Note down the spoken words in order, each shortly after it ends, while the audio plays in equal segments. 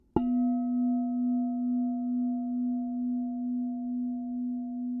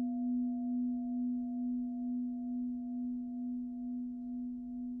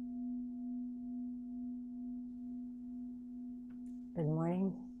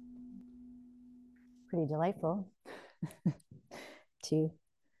pretty delightful to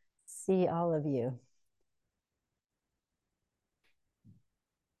see all of you.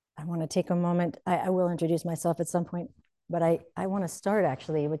 I want to take a moment. I will introduce myself at some point, but I want to start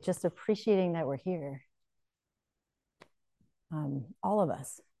actually with just appreciating that we're here. All of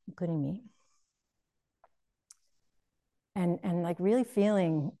us, including me. And like really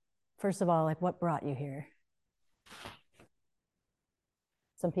feeling, first of all, like what brought you here?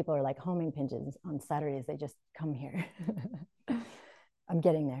 Some people are like homing pigeons on Saturdays. They just come here. I'm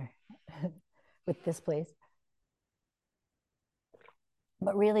getting there with this place.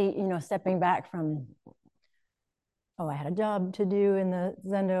 But really, stepping back from, oh, I had a job to do in the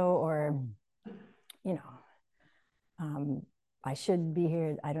Zendo, or, I should be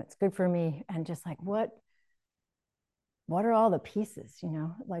here. It's good for me. And just like, what are all the pieces,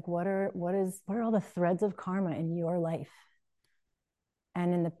 like what are all the threads of karma in your life?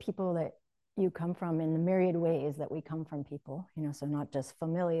 And in the people that you come from, in the myriad ways that we come from people, so not just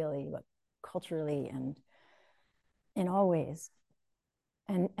familially, but culturally and in all ways.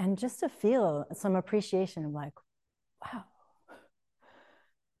 And just to feel some appreciation of like, wow,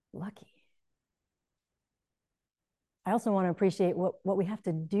 lucky. I also want to appreciate what we have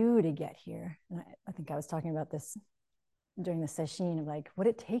to do to get here. And I think I was talking about this during the session of like what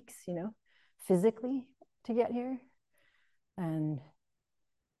it takes, physically to get here. And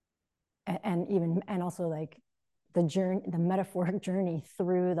also like the journey, the metaphoric journey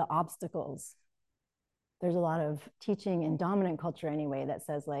through the obstacles. There's a lot of teaching in dominant culture anyway that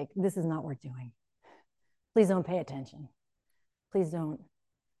says like, this is not worth doing. Please don't pay attention. Please don't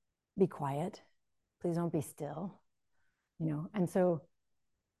be quiet. Please don't be still, and so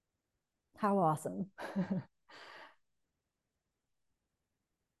how awesome.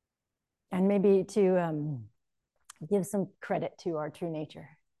 And maybe to give some credit to our true nature.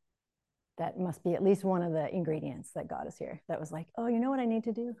 That must be at least one of the ingredients that got us here. That was like, oh, you know what I need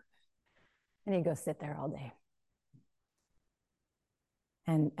to do? I need to go sit there all day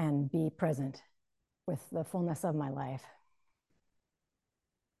and be present with the fullness of my life.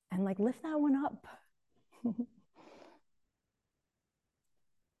 And like lift that one up.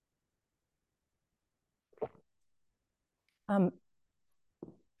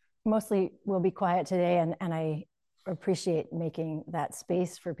 Mostly we'll be quiet today, and I appreciate making that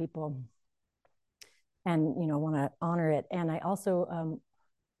space for people and want to honor it. And I also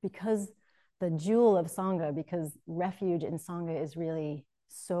because the jewel of Sangha, because refuge in Sangha is really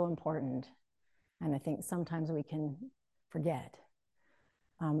so important, and I think sometimes we can forget.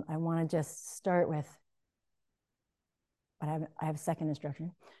 I want to just start with, but I have second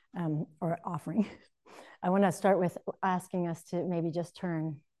instruction or offering. I want to start with asking us to maybe just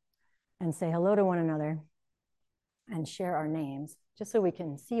turn and say hello to one another and share our names, just so we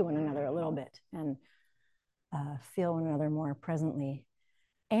can see one another a little bit and feel one another more presently.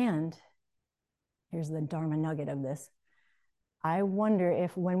 And here's the Dharma nugget of this. I wonder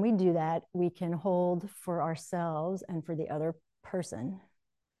if when we do that, we can hold for ourselves and for the other person,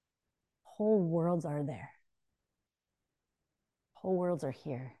 whole worlds are there. Whole worlds are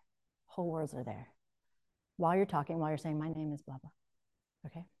here. Whole worlds are there. While you're talking, while you're saying, my name is blah, blah.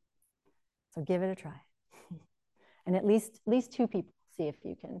 Okay? So give it a try. And at least two people, see if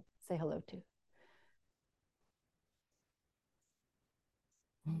you can say hello to.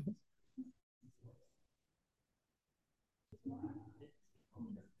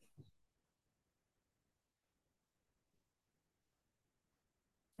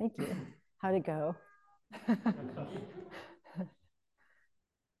 Thank you. How'd it go?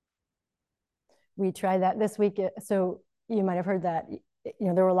 We tried that this week. So you might have heard that,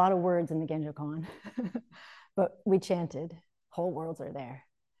 there were a lot of words in the Genjo Koan, but we chanted, whole worlds are there.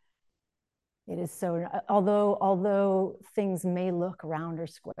 It is so, although things may look round or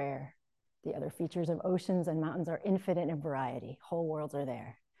square, the other features of oceans and mountains are infinite in variety. Whole worlds are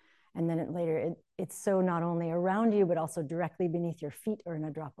there. And then later, it's so not only around you, but also directly beneath your feet or in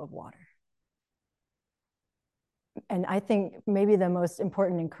a drop of water. And I think maybe the most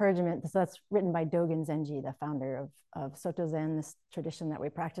important encouragement, so that's written by Dōjin Zenji, the founder of Soto Zen, this tradition that we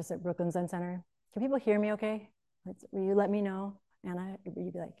practice at Brooklyn Zen Center. Can people hear me okay? Will you let me know, Anna? Will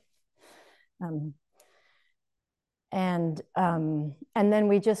you be like, and then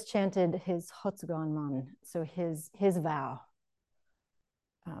we just chanted his Hotsugonman, so his vow.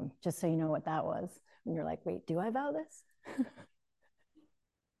 Just so you know what that was. And you're like, wait, do I vow this? I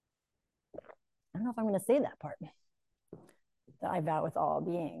don't know if I'm going to say that part. That I vow with all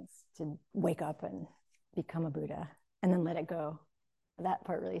beings to wake up and become a Buddha and then let it go. That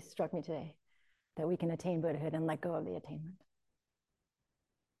part really struck me today, that we can attain Buddhahood and let go of the attainment.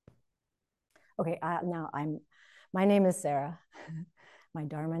 Okay, my name is Sarah. My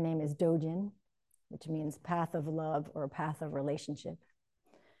Dharma name is Dōjin, which means path of love or path of relationship.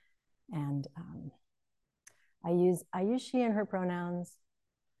 And I use she and her pronouns,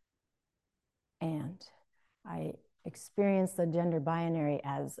 and I experience the gender binary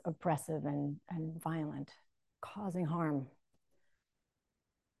as oppressive and violent, causing harm.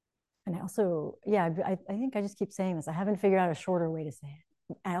 And I also, I think I just keep saying this. I haven't figured out a shorter way to say it.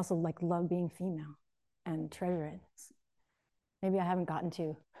 I also love being female and treasure it. Maybe I haven't gotten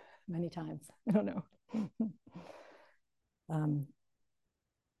to many times. I don't know.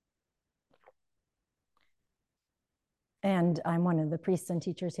 And I'm one of the priests and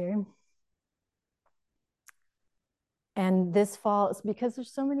teachers here. And this fall, because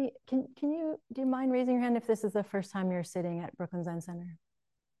there's so many, do you mind raising your hand if this is the first time you're sitting at Brooklyn Zen Center?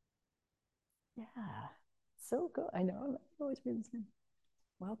 Yeah, so cool. I know, I always read this name.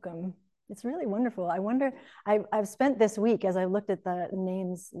 Welcome. It's really wonderful. I wonder, I've spent this week as I looked at the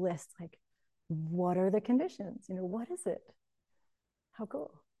names list, like, what are the conditions? What is it? How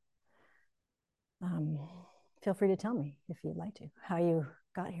cool. Feel free to tell me if you'd like to, how you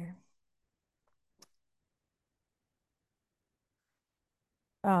got here.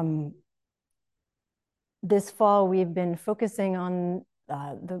 This fall, we've been focusing on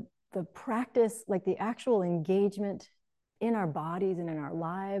the practice, like the actual engagement in our bodies and in our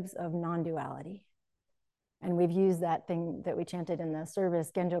lives of non-duality. And we've used that thing that we chanted in the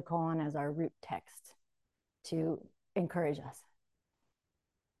service, Genjo Koan, as our root text to encourage us.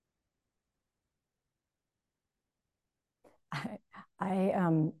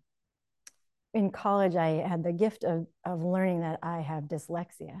 In college, I had the gift of learning that I have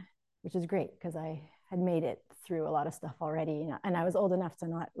dyslexia, which is great because I had made it through a lot of stuff already, and I was old enough to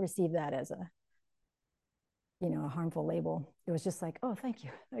not receive that as a harmful label. It was just like, oh, thank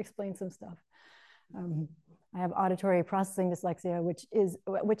you. That explains some stuff. I have auditory processing dyslexia,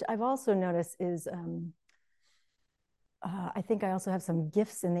 which I've also noticed is, I think I also have some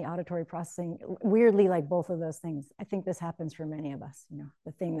gifts in the auditory processing, weirdly, like both of those things. I think this happens for many of us,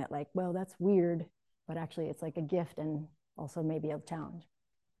 the thing that like, well, that's weird, but actually it's like a gift and also maybe a challenge.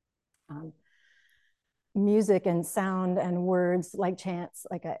 Music and sound and words like chants,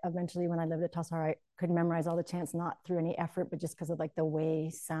 like eventually when I lived at Tassajara, I could memorize all the chants, not through any effort, but just because of like the way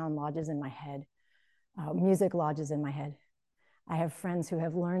sound lodges in my head. Music lodges in my head. I have friends who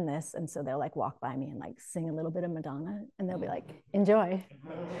have learned this, and so they'll like walk by me and like sing a little bit of Madonna, and they'll be like, enjoy,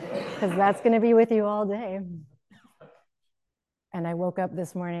 because that's going to be with you all day. And I woke up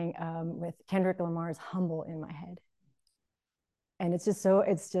this morning with Kendrick Lamar's Humble in my head. And it's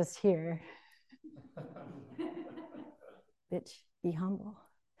just here. Bitch, be humble.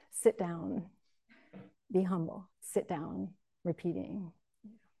 Sit down. Be humble. Sit down. Repeating.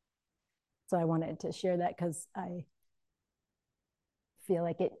 So I wanted to share that because I feel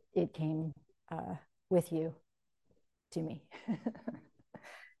like it came with you to me.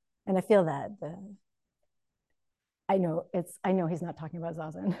 And I feel that I know he's not talking about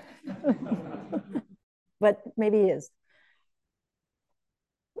Zazen, but maybe he is.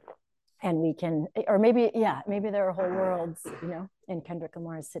 And we can, or maybe there are whole worlds, in Kendrick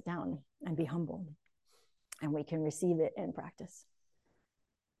Lamar's Sit Down and Be Humble, and we can receive it in practice.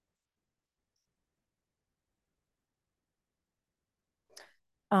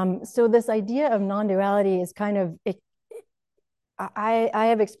 So this idea of non-duality is kind of, I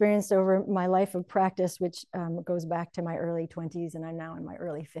have experienced over my life of practice, which goes back to my early 20s, and I'm now in my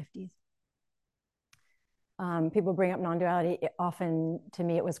early 50s. People bring up non-duality. Often, to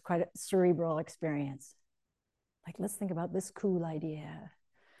me, it was quite a cerebral experience. Like, let's think about this cool idea.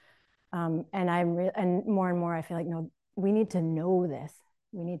 And more and more, I feel like, no, we need to know this.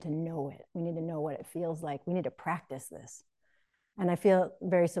 We need to know it. We need to know what it feels like. We need to practice this. And I feel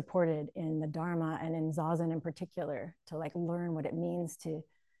very supported in the Dharma and in Zazen in particular to like learn what it means to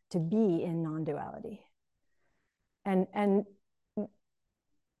be in non-duality. And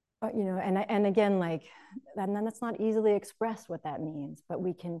again, like, and then that's not easily expressed what that means, but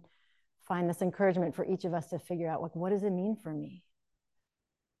we can find this encouragement for each of us to figure out, like, what does it mean for me?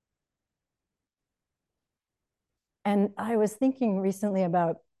 And I was thinking recently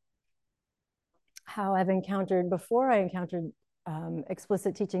about how before I encountered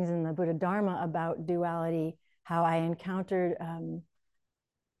explicit teachings in the Buddha Dharma about duality, how I encountered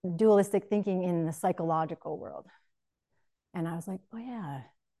dualistic thinking in the psychological world. And I was like, oh yeah.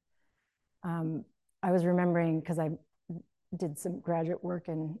 I was remembering, because I did some graduate work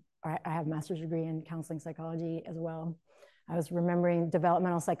and I have a master's degree in counseling psychology as well. I was remembering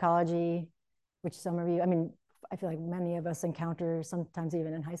developmental psychology, which some of you, I feel like many of us encounter sometimes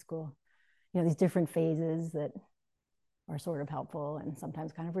even in high school. these different phases that are sort of helpful and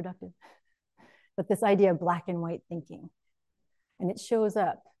sometimes kind of reductive. But this idea of black and white thinking, and it shows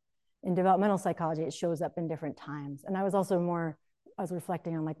up in developmental psychology, it shows up in different times. And I was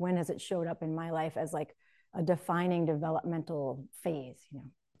reflecting on like, when has it showed up in my life as like a defining developmental phase,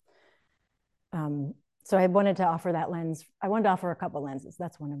 so I wanted to offer that lens. I wanted to offer a couple lenses.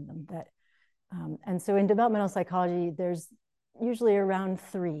 That's one of them. And so in developmental psychology, there's usually around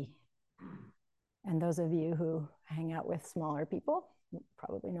 3. And those of you who hang out with smaller people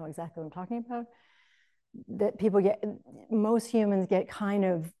probably know exactly what I'm talking about. That most humans get kind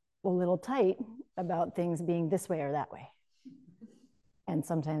of a little tight about things being this way or that way. And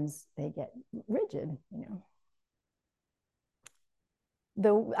sometimes they get rigid,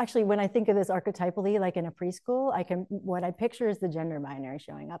 Though actually, when I think of this archetypally, like in a preschool, what I picture is the gender binary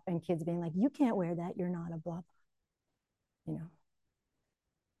showing up and kids being like, you can't wear that, you're not a blah,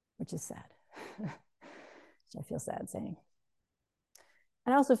 which is sad. Which I feel sad saying.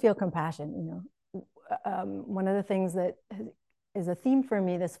 And I also feel compassion, one of the things that is a theme for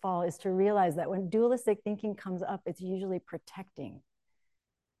me this fall is to realize that when dualistic thinking comes up, it's usually protecting.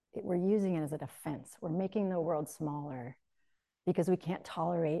 We're using it as a defense. We're making the world smaller because we can't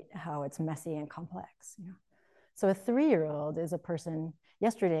tolerate how it's messy and complex. So a 3-year-old is a person.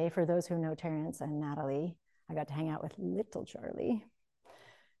 Yesterday, for those who know Terrence and Natalie, I got to hang out with little Charlie.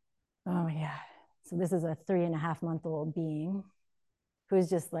 Oh yeah. So this is a 3.5-month-old being who's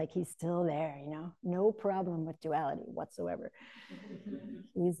just like, he's still there, no problem with duality whatsoever.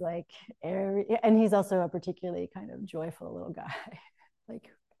 He's like, and he's also a particularly kind of joyful little guy. Like,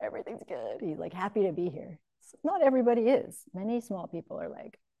 everything's good. He's like happy to be here. So not everybody is. Many small people are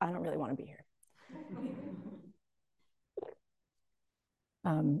like, I don't really want to be here.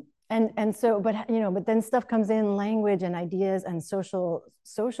 And so, but then stuff comes in, language and ideas and social,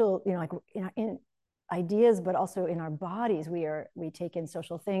 in ideas, but also in our bodies, we take in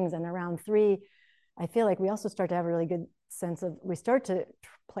social things. And around 3, I feel like we also start to have a really good sense of, we start to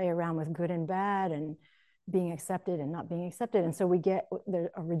play around with good and bad and being accepted and not being accepted. And so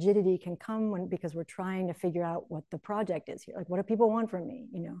a rigidity can come because we're trying to figure out what the project is here. Like, what do people want from me?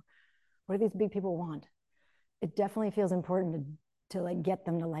 What do these big people want? It definitely feels important to like get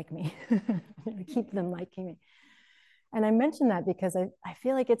them to like me, keep them liking me. And I mention that because I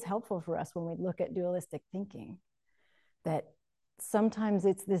feel like it's helpful for us when we look at dualistic thinking, that sometimes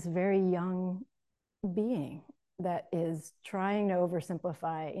it's this very young being that is trying to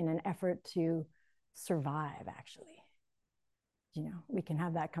oversimplify in an effort to survive, actually. We can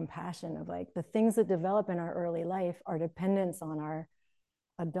have that compassion of like, the things that develop in our early life, our dependence on our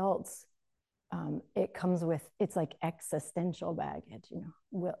adults, it comes with, it's like existential baggage,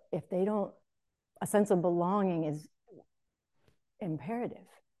 if they don't, a sense of belonging is imperative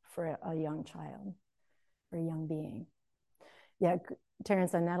for a young child or a young being. Yeah,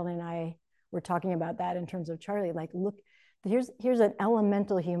 Terrence and Natalie and I were talking about that in terms of Charlie. Like, look, here's an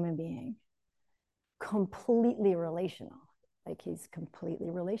elemental human being, completely relational. Like, he's completely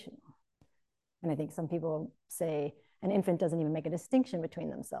relational. And I think some people say an infant doesn't even make a distinction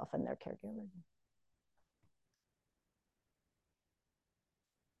between themselves and their caregiver.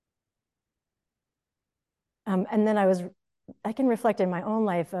 And then I can reflect in my own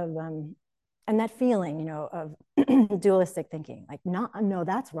life of, and that feeling, of dualistic thinking, like, no,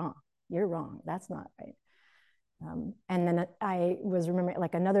 that's wrong. You're wrong. That's not right. And then I was remembering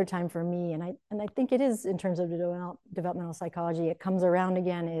like another time for me, and I think it is in terms of developmental psychology, it comes around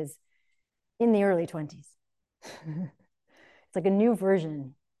again, is in the early 20s. It's like a new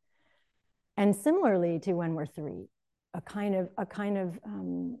version. And similarly to when we're 3, a kind of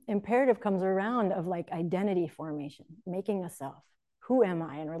imperative comes around of like identity formation, making a self. Who am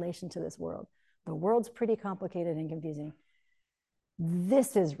I in relation to this world? The world's pretty complicated and confusing.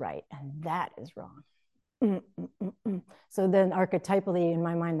 This is right and that is wrong. So then archetypally in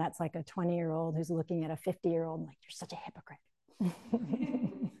my mind, that's like a 20-year-old who's looking at a 50-year-old like, you're such a hypocrite.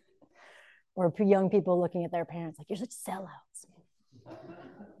 Or young people looking at their parents like, you're such sellouts.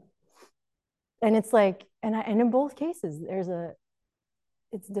 And it's like, and in both cases,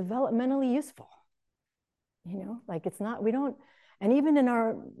 it's developmentally useful. Like, it's not, we don't, and even in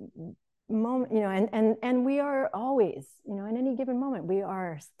our moment, and we are always, in any given moment, we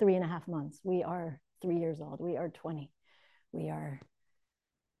are 3.5 months, we are 3 years old, we are 20, we are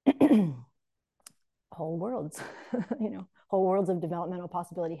whole worlds, whole worlds of developmental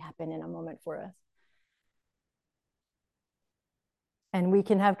possibility happen in a moment for us. And we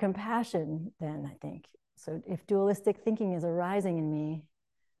can have compassion then, I think. So if dualistic thinking is arising in me,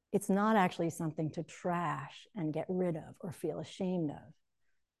 it's not actually something to trash and get rid of or feel ashamed of.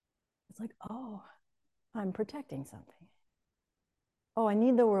 It's like, oh, I'm protecting something. Oh, I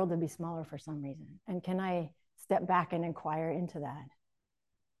need the world to be smaller for some reason. And can I step back and inquire into that?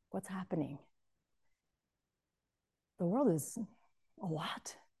 What's happening? The world is a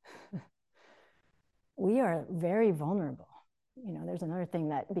lot. We are very vulnerable. You know, there's another thing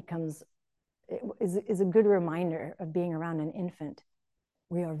that becomes, is a good reminder of being around an infant.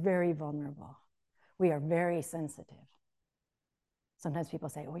 We are very vulnerable. We are very sensitive. Sometimes people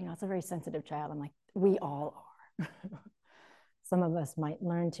say, oh, you know, it's a very sensitive child. I'm like, we all are. Some of us might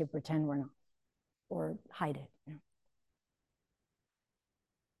learn to pretend we're not or hide it. You know?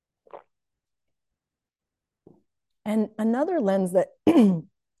 And another lens that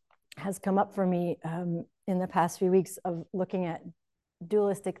has come up for me in the past few weeks of looking at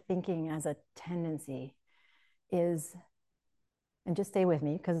dualistic thinking as a tendency is, and just stay with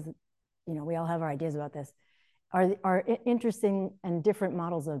me because, you know, we all have our ideas about this, are interesting and different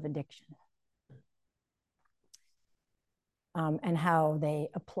models of addiction and how they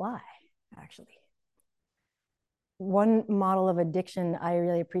apply, actually. One model of addiction I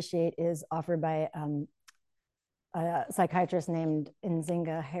really appreciate is offered by a psychiatrist named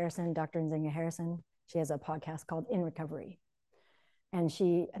Nzinga Harrison, Dr. Nzinga Harrison. She has a podcast called In Recovery. And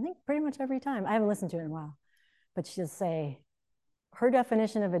she, I think pretty much every time, I haven't listened to it in a while, but she'll say, her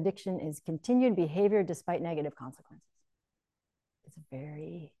definition of addiction is continued behavior despite negative consequences. It's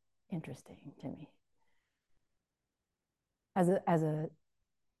very interesting to me. As a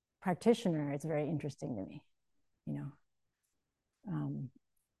practitioner, it's very interesting to me, you know.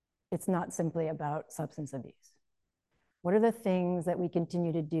 It's not simply about substance abuse. What are the things that we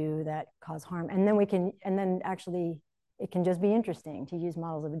continue to do that cause harm? And then actually, it can just be interesting to use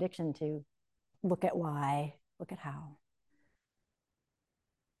models of addiction to look at why, look at how.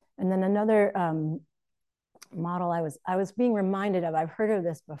 And then another model I was being reminded of, I've heard of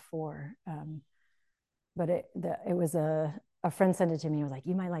this before, but it was a friend sent it to me. I was like,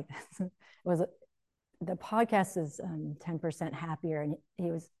 you might like this. The podcast is 10% Happier, and he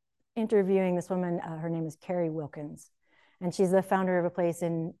was interviewing this woman. Her name is Carrie Wilkins, and she's the founder of a place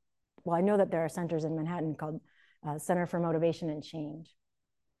well, I know that there are centers in Manhattan called Center for Motivation and Change.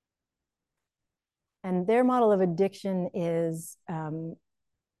 And their model of addiction is,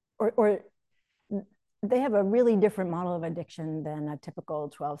 or they have a really different model of addiction than a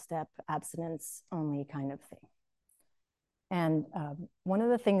typical 12-step abstinence only kind of thing. And one of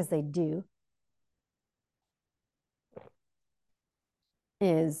the things they do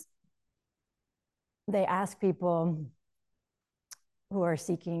is they ask people who are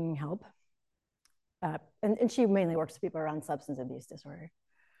seeking help, and she mainly works with people around substance abuse disorder.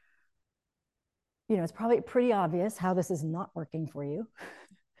 You know, it's probably pretty obvious how this is not working for you.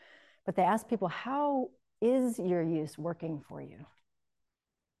 But they ask people, how is your use working for you?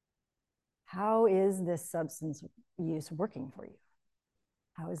 How is this substance use working for you?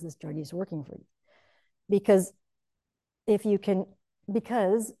 How is this drug use working for you? Because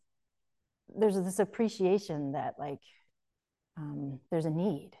because there's this appreciation that like there's a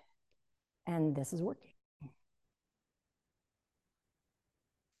need and this is working.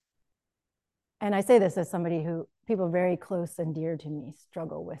 And I say this as somebody who, people very close and dear to me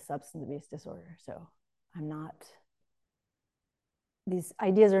struggle with substance abuse disorder. So I'm not, these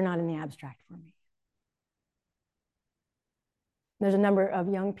ideas are not in the abstract for me. There's a number of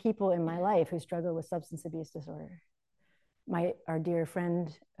young people in my life who struggle with substance abuse disorder. Our dear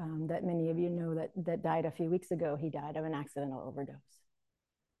friend that many of you know that died a few weeks ago, he died of an accidental overdose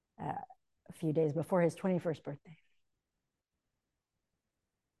a few days before his 21st birthday.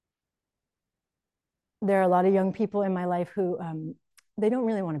 There are a lot of young people in my life who they don't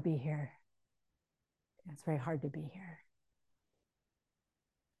really want to be here. It's very hard to be here.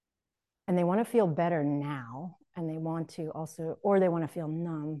 And they want to feel better now, and they want to also, or they want to feel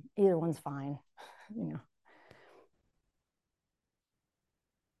numb. Either one's fine, you know.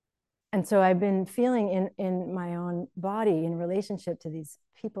 And so I've been feeling in my own body in relationship to these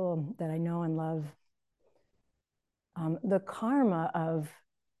people that I know and love, the karma of,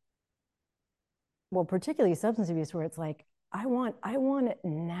 well, particularly substance abuse, where it's like, I want it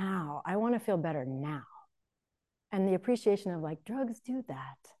now. I want to feel better now. And the appreciation of like, drugs do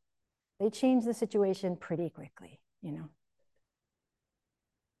that. They change the situation pretty quickly, you know.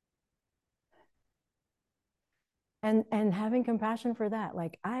 And having compassion for that.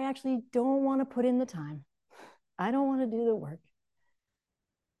 Like, I actually don't want to put in the time. I don't want to do the work.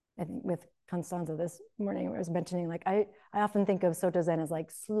 I think with Constanza this morning, I was mentioning, like, I often think of Soto Zen as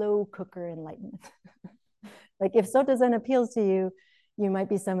like slow cooker enlightenment. Like if Soto Zen appeals to you, you might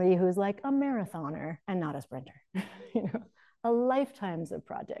be somebody who's like a marathoner and not a sprinter. You know, a lifetime's of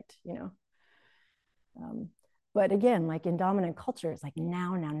project, but again, like in dominant culture, it's like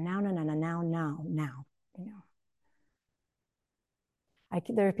now,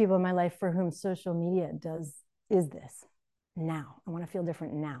 there are people in my life for whom social media is this now. I want to feel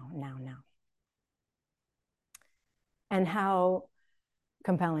different now. And how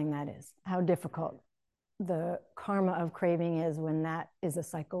compelling that is, how difficult the karma of craving is when that is a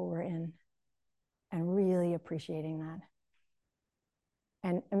cycle we're in, and really appreciating that.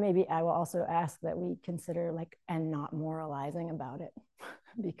 And maybe I will also ask that we consider and not moralizing about it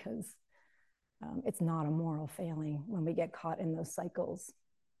because it's not a moral failing when we get caught in those cycles.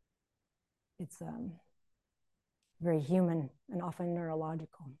 It's very human and often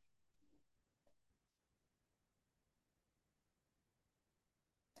neurological.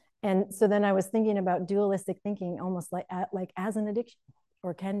 And so then I was thinking about dualistic thinking almost like as an addiction,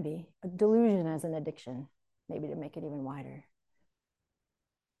 or can be a delusion as an addiction, maybe to make it even wider.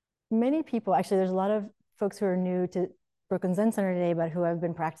 Many people, actually, there's a lot of folks who are new to Brooklyn Zen Center today, but who have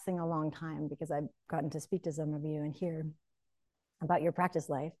been practicing a long time, because I've gotten to speak to some of you and hear about your practice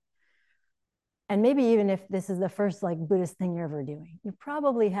life. And maybe even if this is the first Buddhist thing you're ever doing, you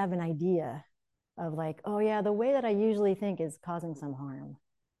probably have an idea of oh yeah, the way that I usually think is causing some harm.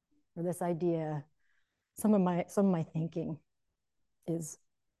 Or this idea, some of my thinking is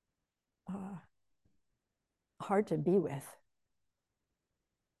hard to be with.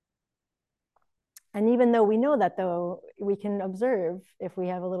 And even though we know that, though, we can observe if we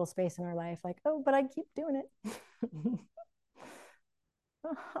have a little space in our life, oh, but I keep doing it.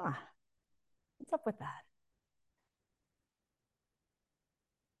 What's up with that?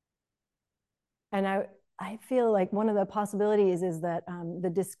 And I feel like one of the possibilities is that the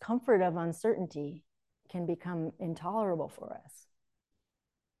discomfort of uncertainty can become intolerable for us.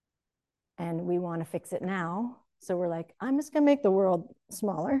 And we want to fix it now. So we're like, I'm just going to make the world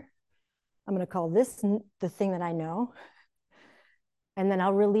smaller. I'm going to call this the thing that I know. And then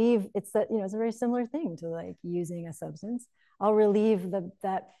I'll relieve, it's a very similar thing to using a substance. I'll relieve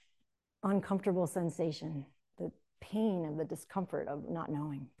that uncomfortable sensation, the pain of the discomfort of not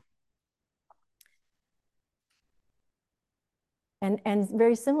knowing. And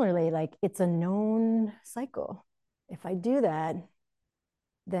very similarly, it's a known cycle. If I do that,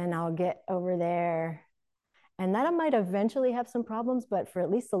 then I'll get over there. And that I might eventually have some problems, but for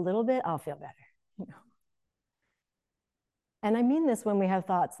at least a little bit, I'll feel better. And I mean this when we have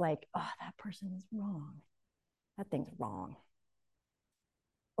thoughts like, oh, that person is wrong. That thing's wrong.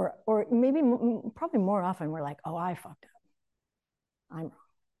 Or maybe probably more often we're like, oh, I fucked up. I'm wrong.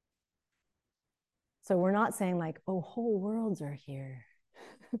 So we're not saying oh, whole worlds are here.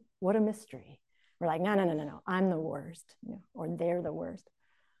 What a mystery. We're like, no, I'm the worst, or they're the worst.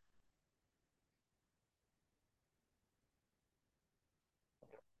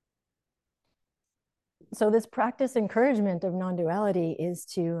 So this practice encouragement of non-duality is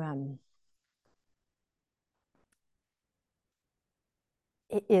to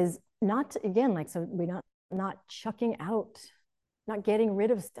it is not to, again, so we're not chucking out, not getting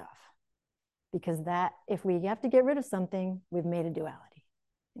rid of stuff, because that, if we have to get rid of something, we've made a duality.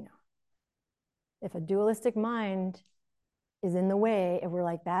 If a dualistic mind is in the way, if we're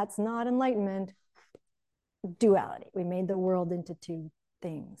like, that's not enlightenment, duality. We made the world into two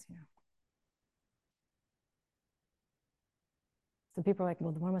things. So people are like,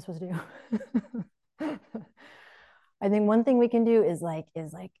 well, what am I supposed to do? I think one thing we can do is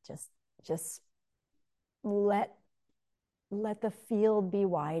just let the field be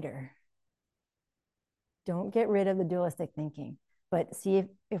wider. Don't get rid of the dualistic thinking, but see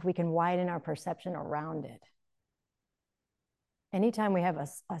if we can widen our perception around it. Anytime we have a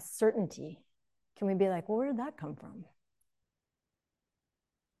certainty, can we be like, well, where did that come from?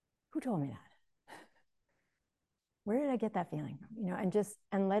 Who told me that? Where did I get that feeling from?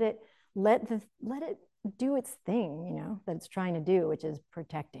 And let it do its thing, that it's trying to do, which is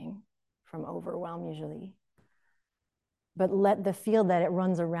protecting from overwhelm usually. But let the field that it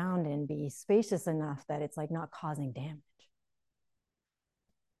runs around in be spacious enough that it's not causing damage.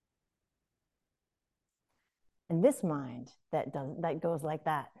 And this mind that goes like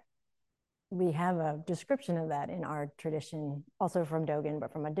that, we have a description of that in our tradition, also from Dōjin,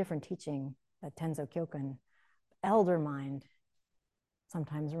 but from a different teaching, the Tenzo Kyokan. Elder mind,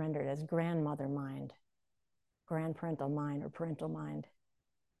 sometimes rendered as grandmother mind, grandparental mind, or parental mind.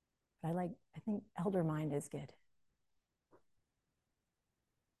 But I think elder mind is good.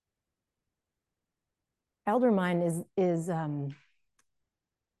 Elder mind is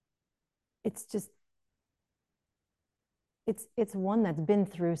it's just, it's one that's been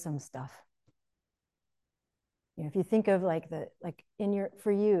through some stuff. If you think of like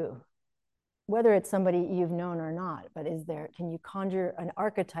for you, whether it's somebody you've known or not, but can you conjure an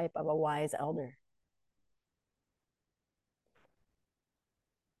archetype of a wise elder?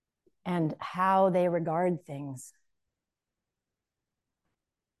 And how they regard things.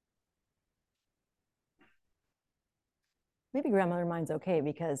 Maybe grandmother mind's okay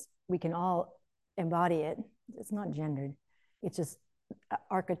because we can all embody it. It's not gendered. It's just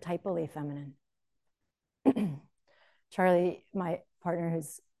archetypally feminine. Charlie, my partner,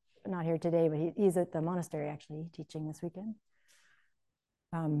 who's not here today, but he's at the monastery actually teaching this weekend.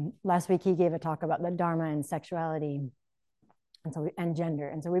 Last week he gave a talk about the Dharma and sexuality, and gender,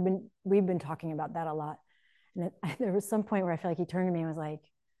 and so we've been talking about that a lot. And there was some point where I feel like he turned to me and was like,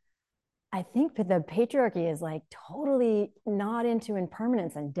 I think that the patriarchy is like totally not into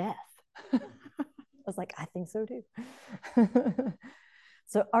impermanence and death. I was like, I think so too.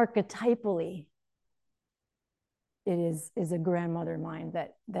 So archetypally, it is a grandmother mind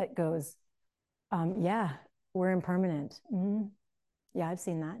that goes, yeah, we're impermanent. Mm-hmm. Yeah, I've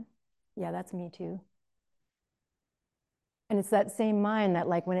seen that. Yeah, that's me too. And it's that same mind that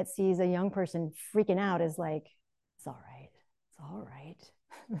like when it sees a young person freaking out is like, it's all right. It's all right.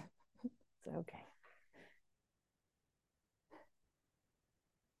 It's okay.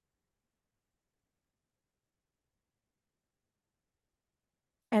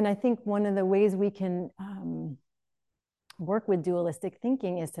 And I think one of the ways we can work with dualistic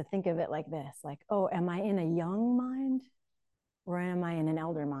thinking is to think of it like this, like, oh, am I in a young mind or am I in an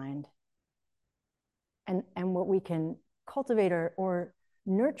elder mind? And what we can cultivate or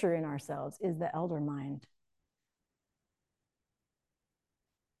nurture in ourselves is the elder mind.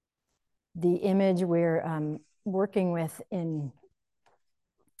 The image we're working with in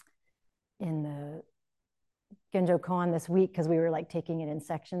the Genjo Koan this week, because we were like taking it in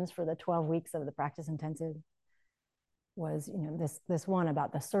sections for the 12 weeks of the practice intensive, was this one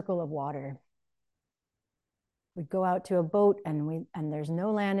about the circle of water. We go out to a boat and there's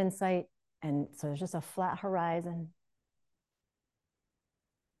no land in sight, and so there's just a flat horizon.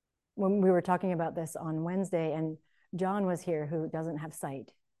 When we were talking about this on Wednesday, and John was here who doesn't have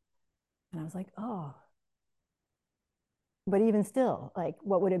sight, and I was like, oh, but even still, like,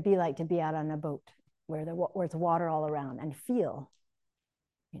 what would it be like to be out on a boat where it's water all around and feel,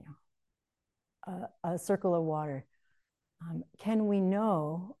 a circle of water? Can we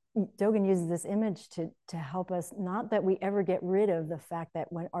know? Dogen uses this image to help us, not that we ever get rid of the fact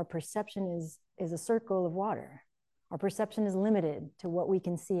that when our perception is a circle of water, our perception is limited to what we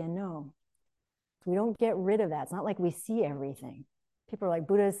can see and know. So we don't get rid of that. It's not like we see everything. People are like,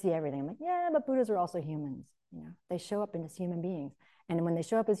 Buddhas see everything. I'm like, yeah, but Buddhas are also humans. They show up as human beings. And when they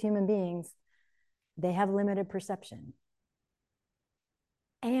show up as human beings, they have limited perception.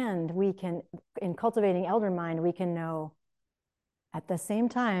 And we can, in cultivating elder mind, we can know at the same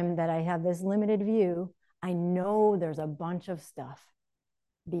time that I have this limited view, I know there's a bunch of stuff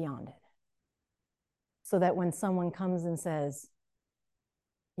beyond it. So that when someone comes and says,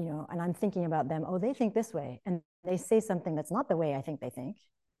 and I'm thinking about them, oh, they think this way, and they say something that's not the way I think they think,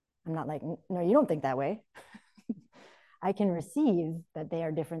 I'm not like, no, you don't think that way. I can receive that they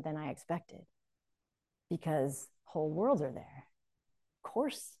are different than I expected because whole worlds are there. Of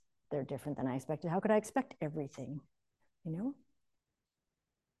course, they're different than I expected. How could I expect everything? And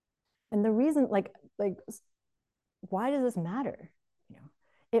the reason, like, why does this matter?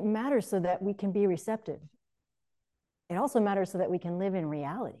 It matters so that we can be receptive. It also matters so that we can live in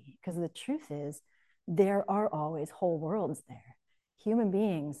reality, because the truth is there are always whole worlds there. Human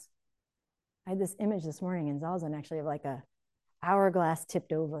beings. I had this image this morning in Zazen actually of like a hourglass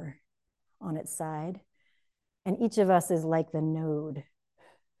tipped over on its side. And each of us is like the node.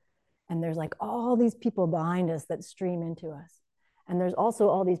 And there's like all these people behind us that stream into us. And there's also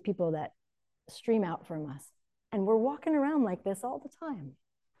all these people that stream out from us. And we're walking around like this all the time,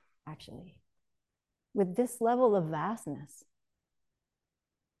 actually, with this level of vastness.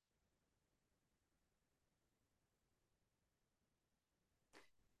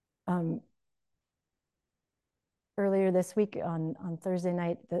 Earlier this week on Thursday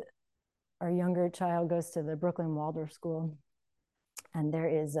night, our younger child goes to the Brooklyn Waldorf School, and there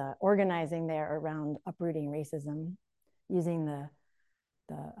is organizing there around uprooting racism using the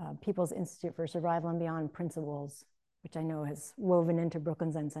People's Institute for Survival and Beyond principles, which I know has woven into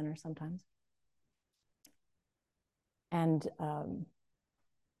Brooklyn Zen Center sometimes. And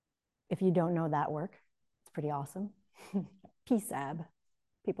if you don't know that work, it's pretty awesome. PSAB,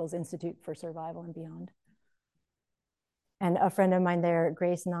 People's Institute for Survival and Beyond. And a friend of mine there,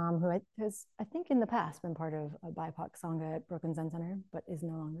 Grace Nam, who has, I think in the past been part of a BIPOC Sangha at Brooklyn Zen Center, but is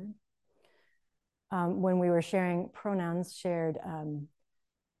no longer. when we were sharing pronouns, shared, and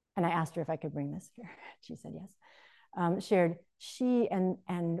I asked her if I could bring this here. She said yes. Shared she and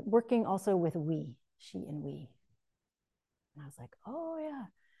working also with we, she and we. And I was like, oh yeah.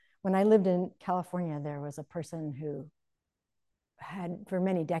 When I lived in California, there was a person who had, for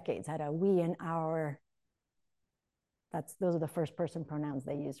many decades, had a we and our. Those are the first person pronouns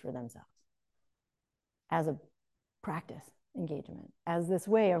they used for themselves as a practice engagement, as this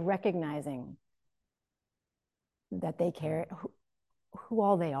way of recognizing that they care who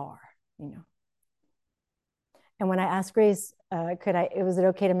all they are, you know. And when I asked Grace, was it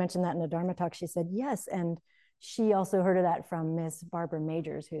okay to mention that in the Dharma talk? She said yes. And she also heard of that from Miss Barbara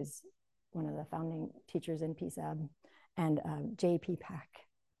Majors, who's one of the founding teachers in PSAB, and J.P. Pack.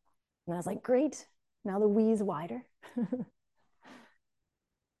 And I was like, great. Now the we's wider.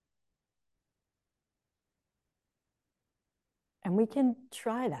 And we can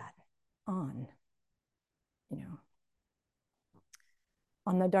try that on, you know.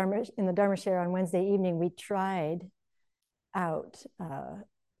 On the Dharma, in the Dharma share on Wednesday evening, we tried out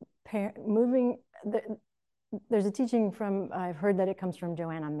moving. There's a teaching from, I've heard that it comes from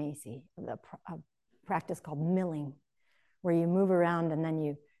Joanna Macy, a practice called milling, where you move around and then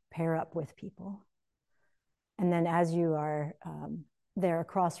you pair up with people. And then as you are there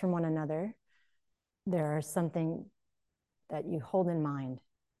across from one another, there's something that you hold in mind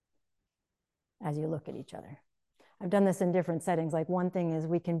as you look at each other. I've done this in different settings. Like one thing is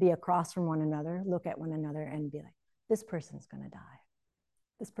we can be across from one another, look at one another and be like, this person's gonna die.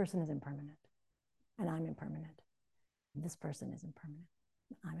 This person is impermanent and I'm impermanent. This person is impermanent,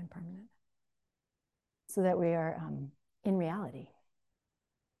 I'm impermanent. So that we are in reality.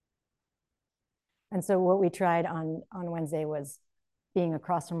 And so what we tried on Wednesday was being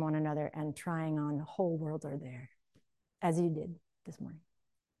across from one another and trying on whole worlds are there, as you did this morning.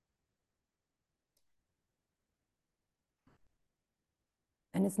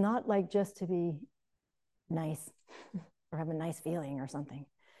 And it's not like just to be nice or have a nice feeling or something.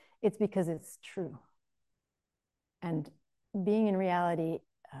 It's because it's true. And being in reality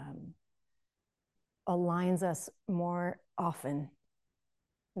aligns us more often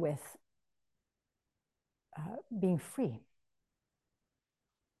with being free.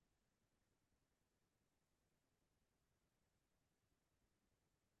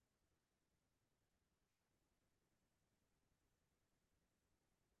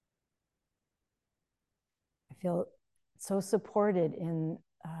 I feel so supported in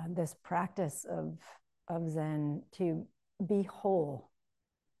this practice of Zen to be whole.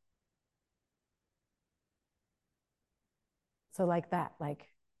 So like that, like,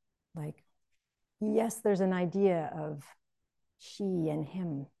 yes, there's an idea of she and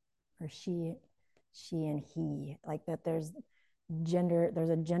him, or she and he, like that there's a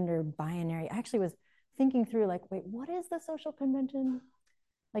gender binary. I actually was thinking through like, wait, what is the social convention?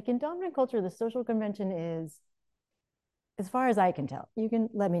 Like in dominant culture, the social convention is, as far as I can tell, you can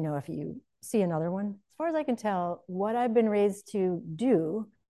let me know if you see another one. As far as I can tell, what I've been raised to do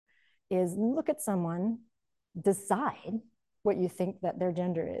is look at someone, decide what you think that their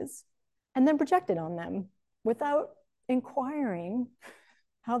gender is, and then project it on them without inquiring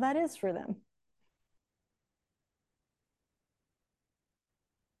how that is for them.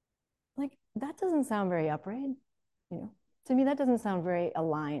 Like, that doesn't sound very upright, you know? To me, that doesn't sound very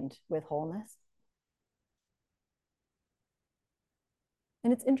aligned with wholeness.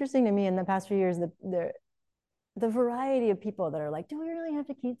 And it's interesting to me in the past few years, the variety of people that are like, do we really have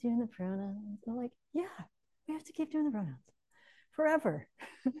to keep doing the pronouns? They're like, yeah, we have to keep doing the pronouns forever.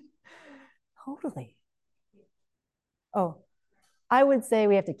 Totally. Oh, I would say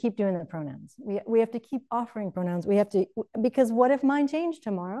we have to keep doing the pronouns. We have to keep offering pronouns. We have to, because what if mine changed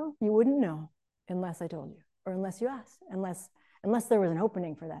tomorrow? You wouldn't know unless I told you, or unless you asked, unless there was an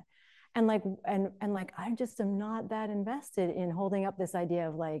opening for that. And like, I just am not that invested in holding up this idea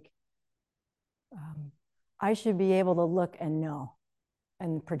of like, I should be able to look and know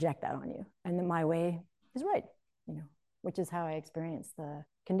and project that on you. And that my way is right, you know, which is how I experienced the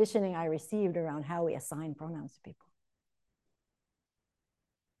conditioning I received around how we assign pronouns to people.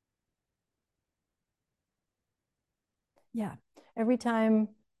 Yeah, every time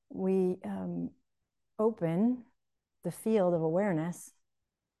we open the field of awareness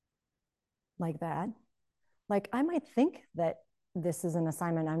like that, like I might think that this is an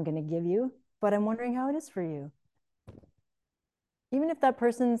assignment I'm going to give you, but I'm wondering how it is for you. Even if that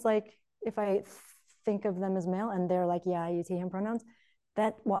person's like, if I think of them as male and they're like, yeah, I use he, him pronouns,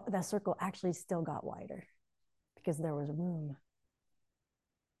 that circle actually still got wider because there was room.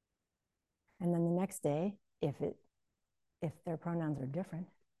 And then the next day, if their pronouns are different,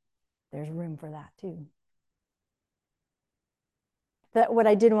 there's room for that too. That what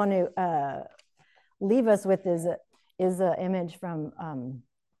I did want to leave us with is an image from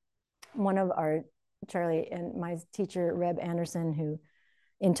one of our Charlie and my teacher, Reb Anderson, who,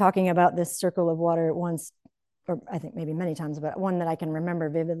 in talking about this circle of water once, or I think maybe many times, but one that I can remember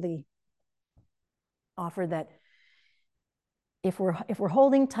vividly, offered that if we're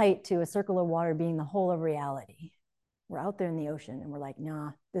holding tight to a circle of water being the whole of reality, we're out there in the ocean and we're like,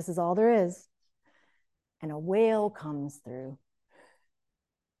 nah, this is all there is, and a whale comes through,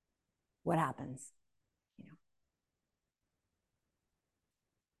 what happens?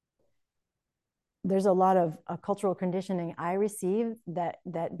 There's a lot of cultural conditioning I receive that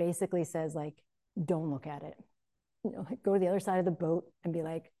basically says, like, don't look at it. Like, go to the other side of the boat and be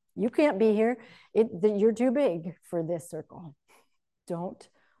like, you can't be here. You're too big for this circle. Don't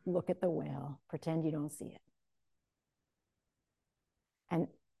look at the whale. Pretend you don't see it. And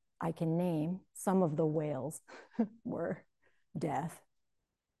I can name some of the whales were death,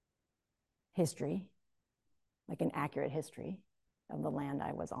 history, like an accurate history of the land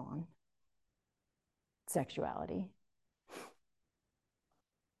I was on, sexuality.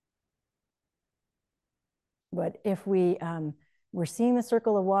 But if we're seeing the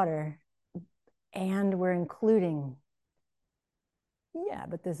circle of water and we're including, yeah,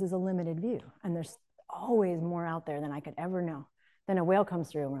 but this is a limited view, and there's always more out there than I could ever know. Then a whale comes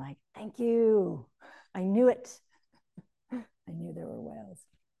through and we're like, thank you. I knew it. I knew there were whales.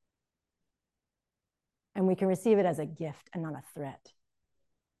 And we can receive it as a gift and not a threat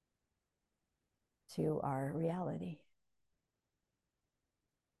to our reality.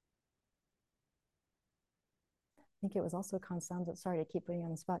 I think it was also Constanza, sorry to keep putting you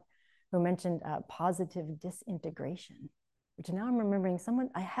on the spot, who mentioned positive disintegration, which now I'm remembering someone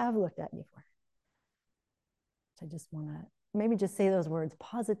I have looked at before. So I just want to maybe just say those words,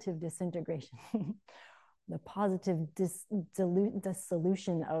 positive disintegration, the positive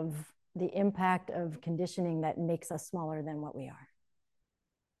dissolution of the impact of conditioning that makes us smaller than what we are.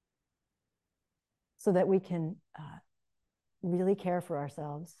 So that we can really care for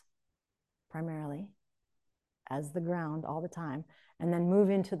ourselves primarily as the ground all the time, and then move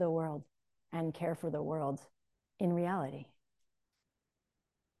into the world and care for the world in reality.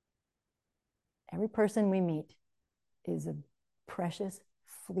 Every person we meet is a precious,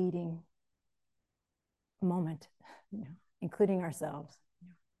 fleeting moment, including ourselves.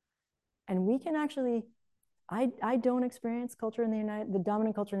 And we can actually, I don't experience culture in the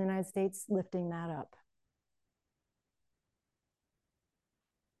dominant culture in the United States lifting that up.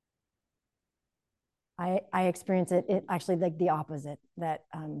 I experience it actually like the opposite, that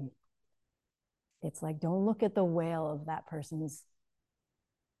it's like, don't look at the whale of that person's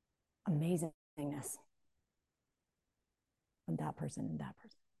amazingness. And that person and that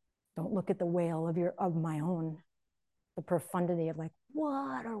person. Don't look at the whale of my own, the profundity of like,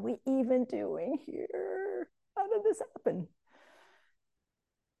 what are we even doing here? How did this happen?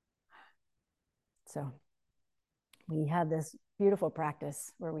 So we had this beautiful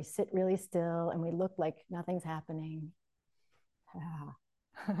practice where we sit really still and we look like nothing's happening.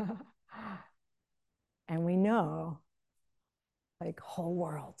 And we know like whole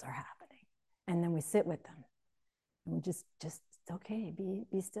worlds are happening. And then we sit with them. And we just okay,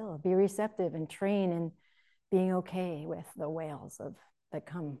 be still, be receptive, and train in being okay with the whales that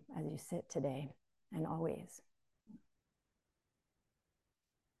come as you sit today and always.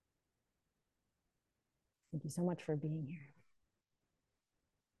 Thank you so much for being here.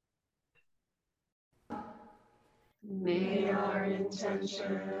 May our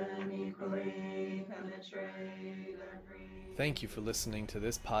intention equally penetrate every... Thank you for listening to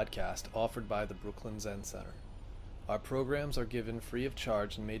this podcast offered by the Brooklyn Zen Center. Our programs are given free of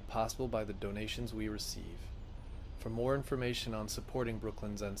charge and made possible by the donations we receive. For more information on supporting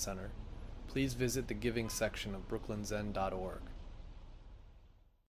Brooklyn Zen Center, please visit the giving section of brooklynzen.org.